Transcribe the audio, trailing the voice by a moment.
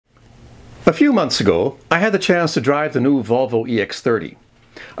A few months ago, I had the chance to drive the new Volvo EX30.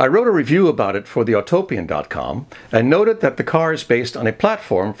 I wrote a review about it for theautopian.com and noted that the car is based on a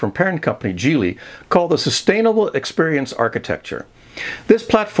platform from parent company Geely called the Sustainable Experience Architecture. This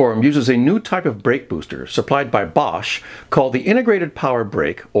platform uses a new type of brake booster supplied by Bosch called the Integrated Power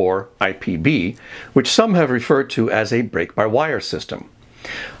Brake, or IPB, which some have referred to as a brake-by-wire system.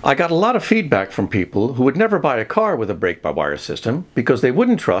 I got a lot of feedback from people who would never buy a car with a brake-by-wire system because they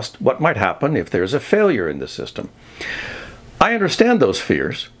wouldn't trust what might happen if there's a failure in the system. I understand those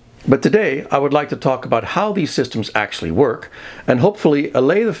fears, but today I would like to talk about how these systems actually work and hopefully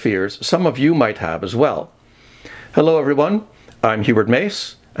allay the fears some of you might have as well. Hello everyone, I'm Huibert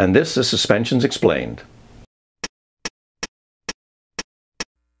Mees, and this is Suspensions Explained.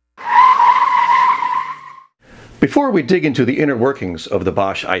 Before we dig into the inner workings of the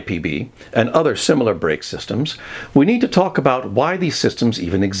Bosch IPB and other similar brake systems, we need to talk about why these systems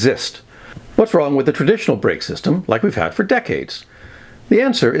even exist. What's wrong with the traditional brake system like we've had for decades? The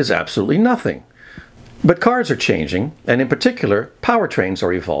answer is absolutely nothing. But cars are changing, and in particular, powertrains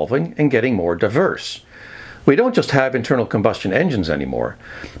are evolving and getting more diverse. We don't just have internal combustion engines anymore,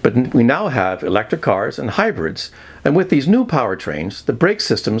 but we now have electric cars and hybrids, and with these new powertrains, the brake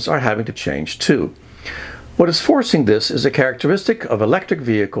systems are having to change too. What is forcing this is a characteristic of electric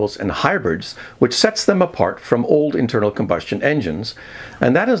vehicles and hybrids which sets them apart from old internal combustion engines,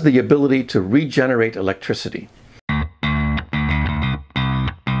 and that is the ability to regenerate electricity.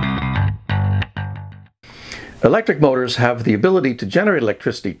 Electric motors have the ability to generate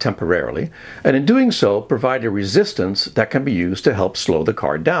electricity temporarily, and in doing so provide a resistance that can be used to help slow the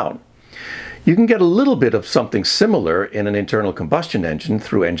car down. You can get a little bit of something similar in an internal combustion engine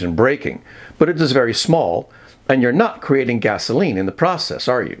through engine braking, but it is very small, and you're not creating gasoline in the process,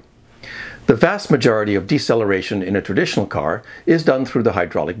 are you? The vast majority of deceleration in a traditional car is done through the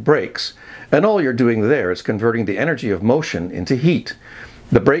hydraulic brakes, and all you're doing there is converting the energy of motion into heat.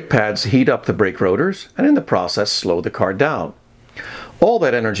 The brake pads heat up the brake rotors, and in the process slow the car down. All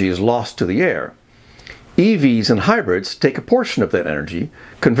that energy is lost to the air. EVs and hybrids take a portion of that energy,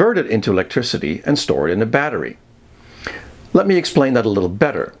 convert it into electricity, and store it in a battery. Let me explain that a little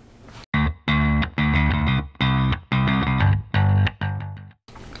better.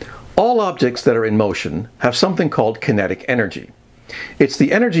 All objects that are in motion have something called kinetic energy. It's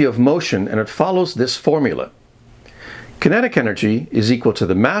the energy of motion, and it follows this formula. Kinetic energy is equal to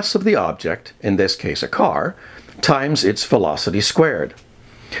the mass of the object, in this case a car, times its velocity squared.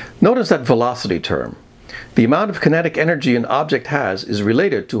 Notice that velocity term. The amount of kinetic energy an object has is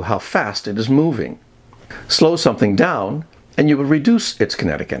related to how fast it is moving. Slow something down, and you will reduce its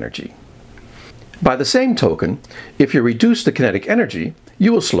kinetic energy. By the same token, if you reduce the kinetic energy,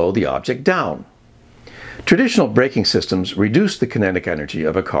 you will slow the object down. Traditional braking systems reduce the kinetic energy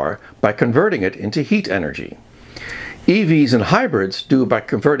of a car by converting it into heat energy. EVs and hybrids do it by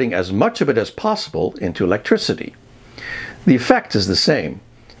converting as much of it as possible into electricity. The effect is the same.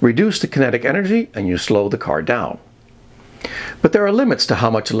 Reduce the kinetic energy and you slow the car down. But there are limits to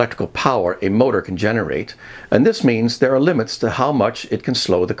how much electrical power a motor can generate, and this means there are limits to how much it can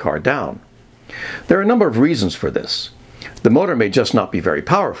slow the car down. There are a number of reasons for this. The motor may just not be very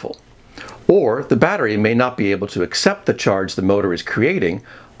powerful, or the battery may not be able to accept the charge the motor is creating,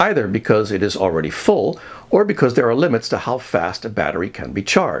 either because it is already full or because there are limits to how fast a battery can be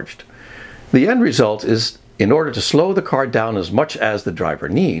charged. The end result is, in order to slow the car down as much as the driver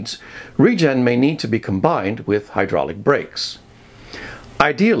needs, regen may need to be combined with hydraulic brakes.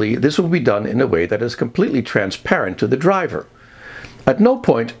 Ideally, this will be done in a way that is completely transparent to the driver. At no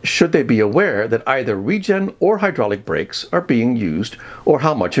point should they be aware that either regen or hydraulic brakes are being used or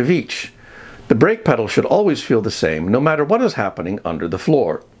how much of each. The brake pedal should always feel the same no matter what is happening under the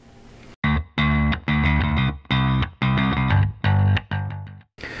floor.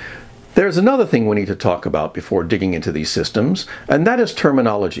 There's another thing we need to talk about before digging into these systems, and that is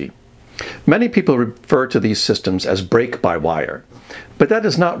terminology. Many people refer to these systems as brake-by-wire, but that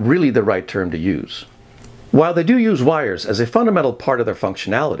is not really the right term to use. While they do use wires as a fundamental part of their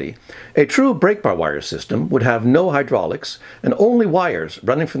functionality, a true brake-by-wire system would have no hydraulics and only wires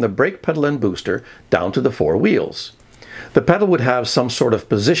running from the brake pedal and booster down to the four wheels. The pedal would have some sort of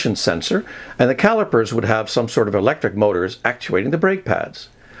position sensor, and the calipers would have some sort of electric motors actuating the brake pads.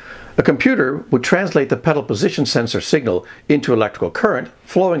 A computer would translate the pedal position sensor signal into electrical current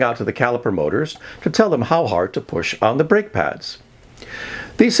flowing out to the caliper motors to tell them how hard to push on the brake pads.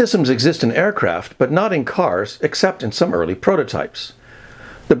 These systems exist in aircraft, but not in cars, except in some early prototypes.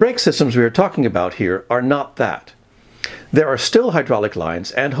 The brake systems we are talking about here are not that. There are still hydraulic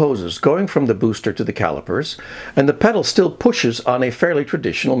lines and hoses going from the booster to the calipers, and the pedal still pushes on a fairly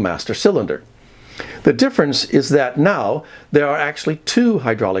traditional master cylinder. The difference is that now there are actually two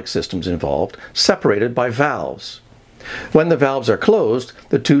hydraulic systems involved, separated by valves. When the valves are closed,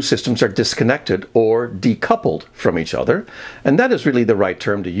 the two systems are disconnected or decoupled from each other, and that is really the right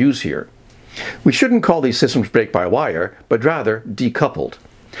term to use here. We shouldn't call these systems brake-by-wire, but rather decoupled.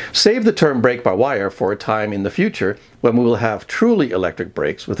 Save the term brake-by-wire for a time in the future when we will have truly electric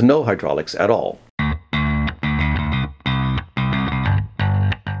brakes with no hydraulics at all.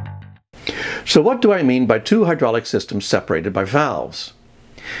 So what do I mean by two hydraulic systems separated by valves?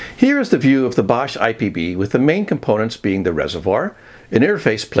 Here is the view of the Bosch IPB with the main components being the reservoir, an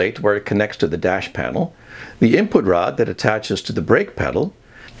interface plate where it connects to the dash panel, the input rod that attaches to the brake pedal,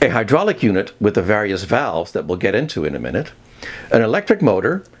 a hydraulic unit with the various valves that we'll get into in a minute, an electric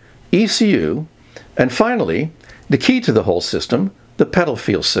motor, ECU, and finally, the key to the whole system, the pedal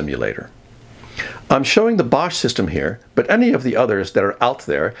feel simulator. I'm showing the Bosch system here, but any of the others that are out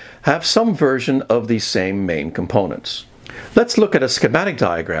there have some version of these same main components. Let's look at a schematic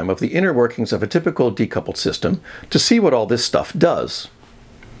diagram of the inner workings of a typical decoupled system to see what all this stuff does.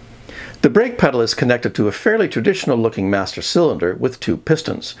 The brake pedal is connected to a fairly traditional looking master cylinder with two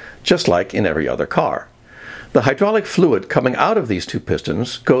pistons, just like in every other car. The hydraulic fluid coming out of these two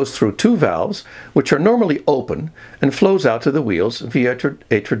pistons goes through two valves, which are normally open, and flows out to the wheels via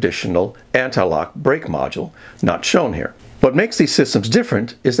a traditional anti-lock brake module, not shown here. What makes these systems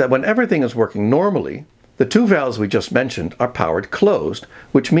different is that when everything is working normally, the two valves we just mentioned are powered closed,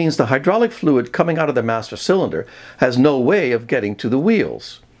 which means the hydraulic fluid coming out of the master cylinder has no way of getting to the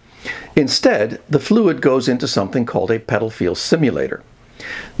wheels. Instead, the fluid goes into something called a pedal feel simulator.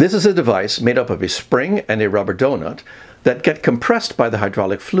 This is a device made up of a spring and a rubber donut that get compressed by the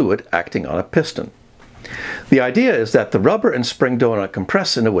hydraulic fluid acting on a piston. The idea is that the rubber and spring donut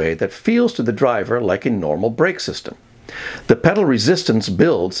compress in a way that feels to the driver like a normal brake system. The pedal resistance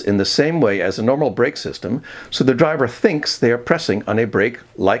builds in the same way as a normal brake system, so the driver thinks they are pressing on a brake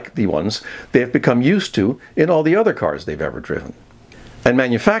like the ones they have become used to in all the other cars they've ever driven. And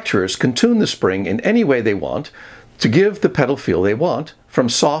manufacturers can tune the spring in any way they want to give the pedal feel they want, from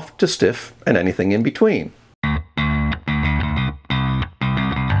soft to stiff and anything in between.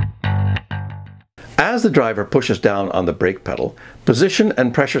 As the driver pushes down on the brake pedal, position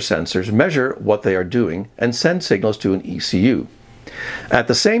and pressure sensors measure what they are doing and send signals to an ECU. At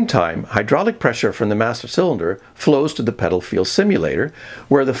the same time, hydraulic pressure from the master cylinder flows to the pedal feel simulator,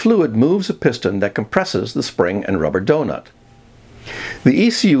 where the fluid moves a piston that compresses the spring and rubber donut. The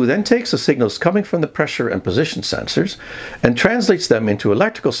ECU then takes the signals coming from the pressure and position sensors and translates them into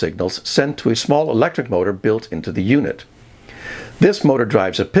electrical signals sent to a small electric motor built into the unit. This motor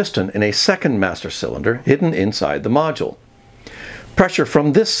drives a piston in a second master cylinder hidden inside the module. Pressure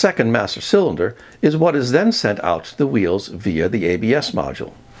from this second master cylinder is what is then sent out to the wheels via the ABS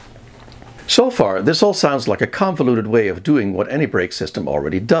module. So far, this all sounds like a convoluted way of doing what any brake system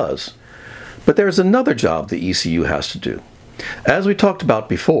already does. But there is another job the ECU has to do. As we talked about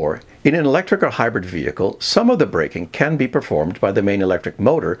before, in an electric or hybrid vehicle, some of the braking can be performed by the main electric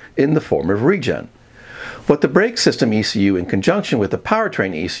motor in the form of regen. What the brake system ECU in conjunction with the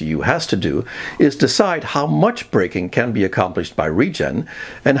powertrain ECU has to do is decide how much braking can be accomplished by regen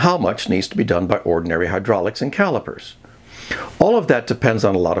and how much needs to be done by ordinary hydraulics and calipers. All of that depends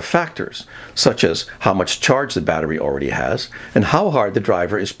on a lot of factors, such as how much charge the battery already has and how hard the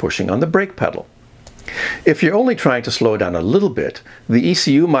driver is pushing on the brake pedal. If you're only trying to slow down a little bit, the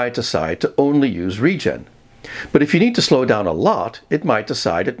ECU might decide to only use regen. But if you need to slow down a lot, it might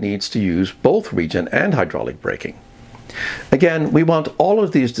decide it needs to use both regen and hydraulic braking. Again, we want all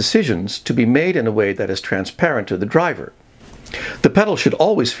of these decisions to be made in a way that is transparent to the driver. The pedal should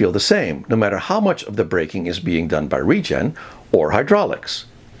always feel the same, no matter how much of the braking is being done by regen or hydraulics.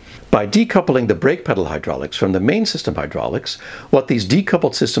 By decoupling the brake pedal hydraulics from the main system hydraulics, what these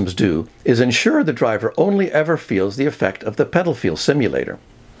decoupled systems do is ensure the driver only ever feels the effect of the pedal feel simulator.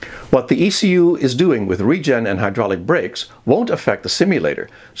 What the ECU is doing with regen and hydraulic brakes won't affect the simulator,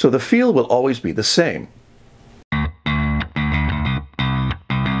 so the feel will always be the same.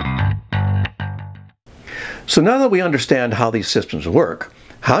 So now that we understand how these systems work,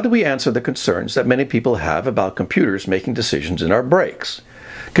 how do we answer the concerns that many people have about computers making decisions in our brakes?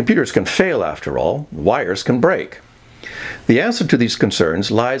 Computers can fail, after all. Wires can break. The answer to these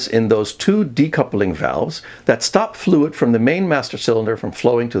concerns lies in those two decoupling valves that stop fluid from the main master cylinder from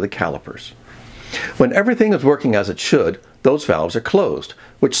flowing to the calipers. When everything is working as it should, those valves are closed,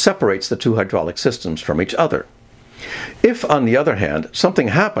 which separates the two hydraulic systems from each other. If, on the other hand, something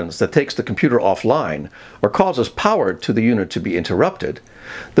happens that takes the computer offline or causes power to the unit to be interrupted,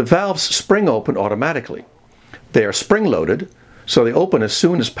 the valves spring open automatically. They are spring-loaded, so they open as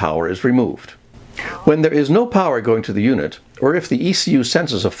soon as power is removed. When there is no power going to the unit, or if the ECU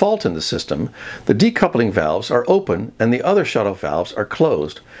senses a fault in the system, the decoupling valves are open and the other shutoff valves are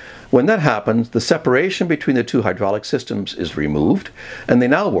closed. When that happens, the separation between the two hydraulic systems is removed, and they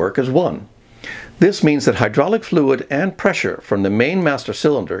now work as one. This means that hydraulic fluid and pressure from the main master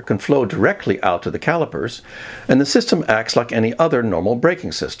cylinder can flow directly out to the calipers, and the system acts like any other normal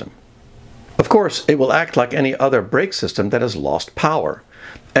braking system. Of course, it will act like any other brake system that has lost power.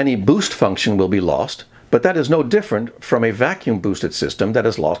 Any boost function will be lost, but that is no different from a vacuum-boosted system that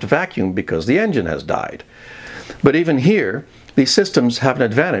has lost vacuum because the engine has died. But even here, these systems have an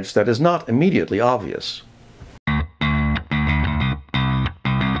advantage that is not immediately obvious.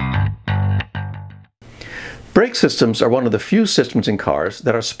 Brake systems are one of the few systems in cars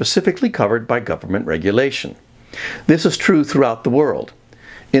that are specifically covered by government regulation. This is true throughout the world.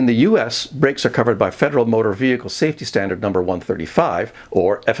 In the US, brakes are covered by Federal Motor Vehicle Safety Standard number 135,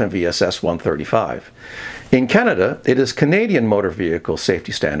 or FMVSS 135. In Canada, it is Canadian Motor Vehicle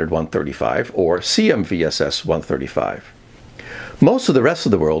Safety Standard 135, or CMVSS 135. Most of the rest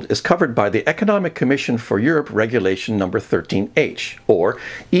of the world is covered by the Economic Commission for Europe Regulation number 13H, or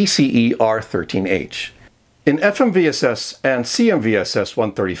ECER 13H. In FMVSS and CMVSS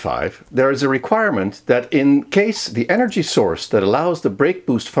 135, there is a requirement that in case the energy source that allows the brake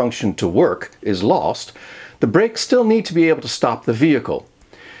boost function to work is lost, the brakes still need to be able to stop the vehicle.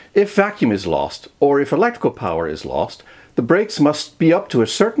 If vacuum is lost, or if electrical power is lost, the brakes must be up to a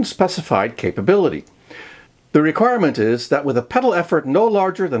certain specified capability. The requirement is that with a pedal effort no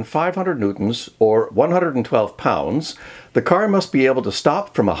larger than 500 newtons or 112 pounds, the car must be able to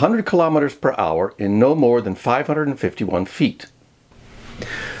stop from 100 kilometers per hour in no more than 551 feet.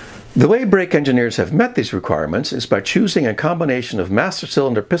 The way brake engineers have met these requirements is by choosing a combination of master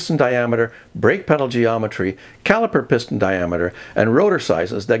cylinder piston diameter, brake pedal geometry, caliper piston diameter, and rotor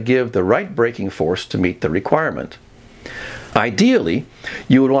sizes that give the right braking force to meet the requirement. Ideally,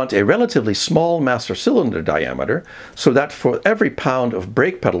 you would want a relatively small master cylinder diameter so that for every pound of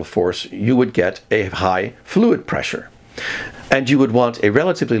brake pedal force you would get a high fluid pressure. And you would want a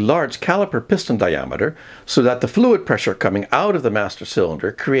relatively large caliper piston diameter so that the fluid pressure coming out of the master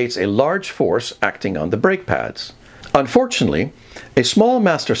cylinder creates a large force acting on the brake pads. Unfortunately, a small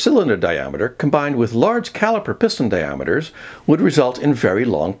master cylinder diameter combined with large caliper piston diameters would result in very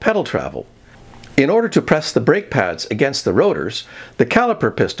long pedal travel. In order to press the brake pads against the rotors, the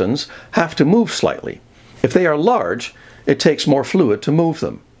caliper pistons have to move slightly. If they are large, it takes more fluid to move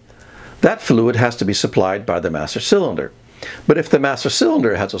them. That fluid has to be supplied by the master cylinder. But if the master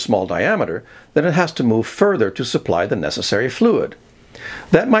cylinder has a small diameter, then it has to move further to supply the necessary fluid.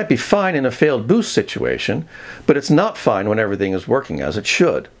 That might be fine in a failed boost situation, but it's not fine when everything is working as it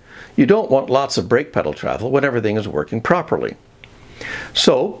should. You don't want lots of brake pedal travel when everything is working properly.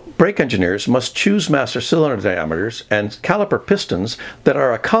 So, brake engineers must choose master cylinder diameters and caliper pistons that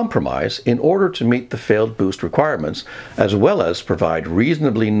are a compromise in order to meet the failed boost requirements, as well as provide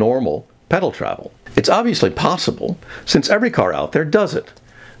reasonably normal pedal travel. It's obviously possible, since every car out there does it.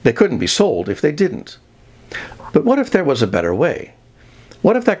 They couldn't be sold if they didn't. But what if there was a better way?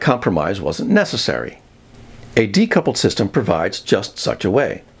 What if that compromise wasn't necessary? A decoupled system provides just such a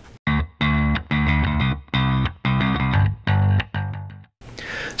way.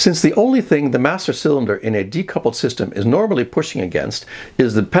 Since the only thing the master cylinder in a decoupled system is normally pushing against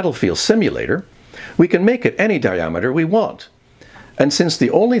is the pedal feel simulator, we can make it any diameter we want. And since the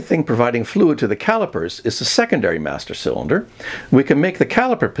only thing providing fluid to the calipers is the secondary master cylinder, we can make the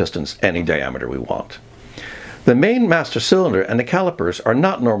caliper pistons any diameter we want. The main master cylinder and the calipers are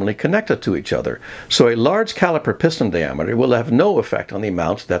not normally connected to each other, so a large caliper piston diameter will have no effect on the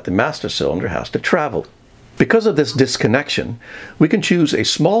amount that the master cylinder has to travel. Because of this disconnection, we can choose a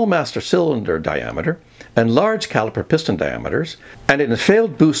small master cylinder diameter and large caliper piston diameters, and in a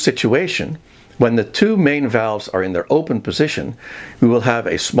failed boost situation, when the two main valves are in their open position, we will have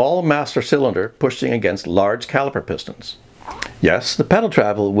a small master cylinder pushing against large caliper pistons. Yes, the pedal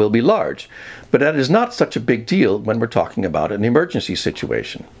travel will be large, but that is not such a big deal when we're talking about an emergency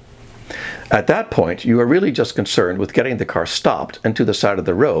situation. At that point, you are really just concerned with getting the car stopped and to the side of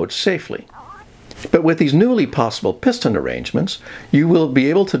the road safely. But with these newly possible piston arrangements, you will be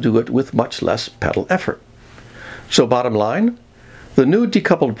able to do it with much less pedal effort. So bottom line, the new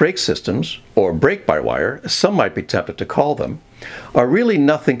decoupled brake systems, or brake-by-wire, as some might be tempted to call them, are really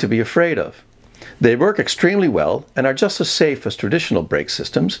nothing to be afraid of. They work extremely well and are just as safe as traditional brake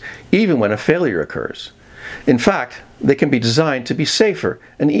systems, even when a failure occurs. In fact, they can be designed to be safer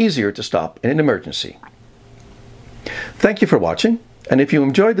and easier to stop in an emergency. Thank you for watching, and if you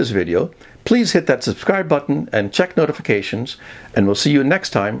enjoyed this video, please hit that subscribe button and check notifications, and we'll see you next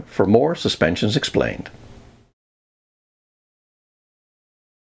time for more Suspensions Explained.